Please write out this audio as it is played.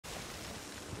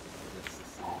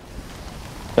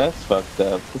That's fucked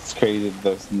up. It's crazy that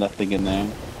there's nothing in there.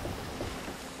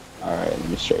 Alright, let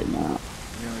me straighten out. You know, I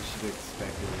should have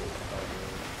expected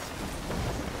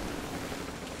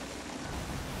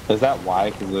it. Is that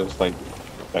why? Because there's like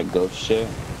ghost shit?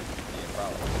 Yeah,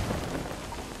 probably.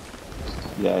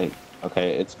 Yeah.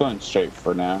 Okay, it's going straight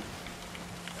for now.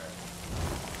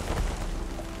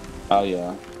 Oh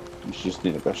yeah. You just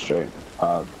need to go straight.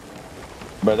 But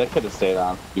they could have stayed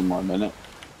on for a few more minutes.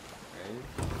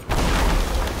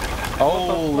 Right?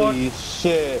 Holy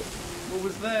shit. What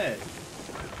was that?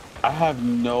 I have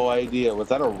no idea. Was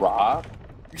that a rock?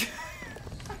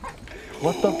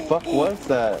 What the fuck was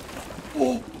that?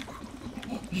 Oh.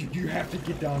 You have to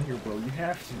get down here, bro. You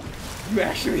have to. You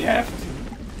actually have to.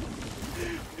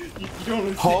 You don't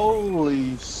understand.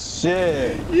 Holy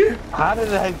shit. Yeah. How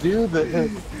did I do this?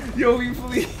 Yo, you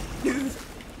please.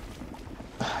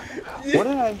 What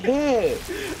did I hit?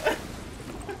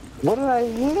 What did I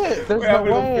hit? There's no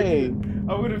way.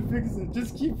 I would have fixed it.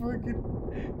 Just keep fucking.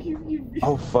 Keep.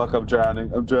 Oh fuck, I'm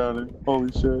drowning. I'm drowning.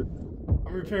 Holy shit.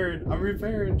 I'm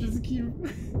repairing. Just keep.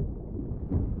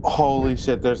 Holy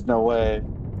shit, there's no way.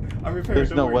 I'm repairing.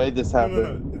 There's no way this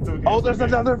happened. No, it's okay. Oh, there's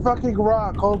another fucking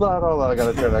rock. Hold on. I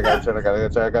gotta turn. I gotta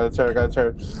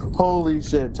turn. Holy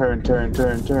shit, turn.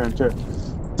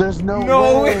 There's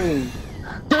no way.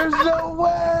 There's no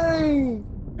way.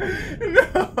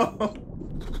 No.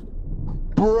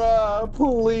 Bruh,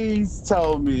 please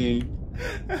tell me.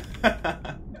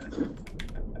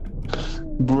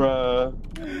 Bruh.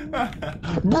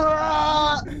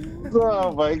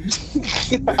 Oh my god.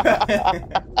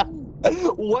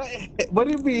 What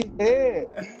did we hit?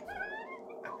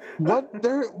 What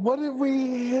did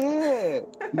we hit?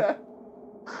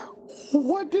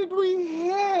 What did we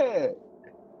hit?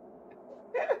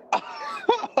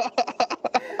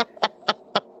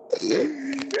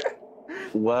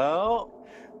 Well,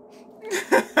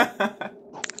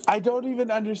 I don't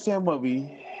even understand what we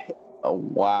hit. Oh,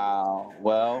 wow.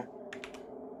 Well,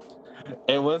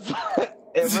 it was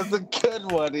a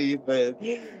good one, Ethan.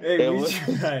 Hey,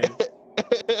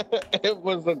 it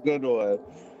was a good one.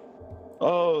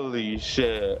 Holy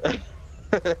shit.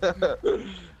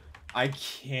 I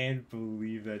can't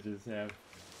believe that just happened.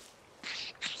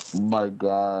 My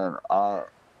god.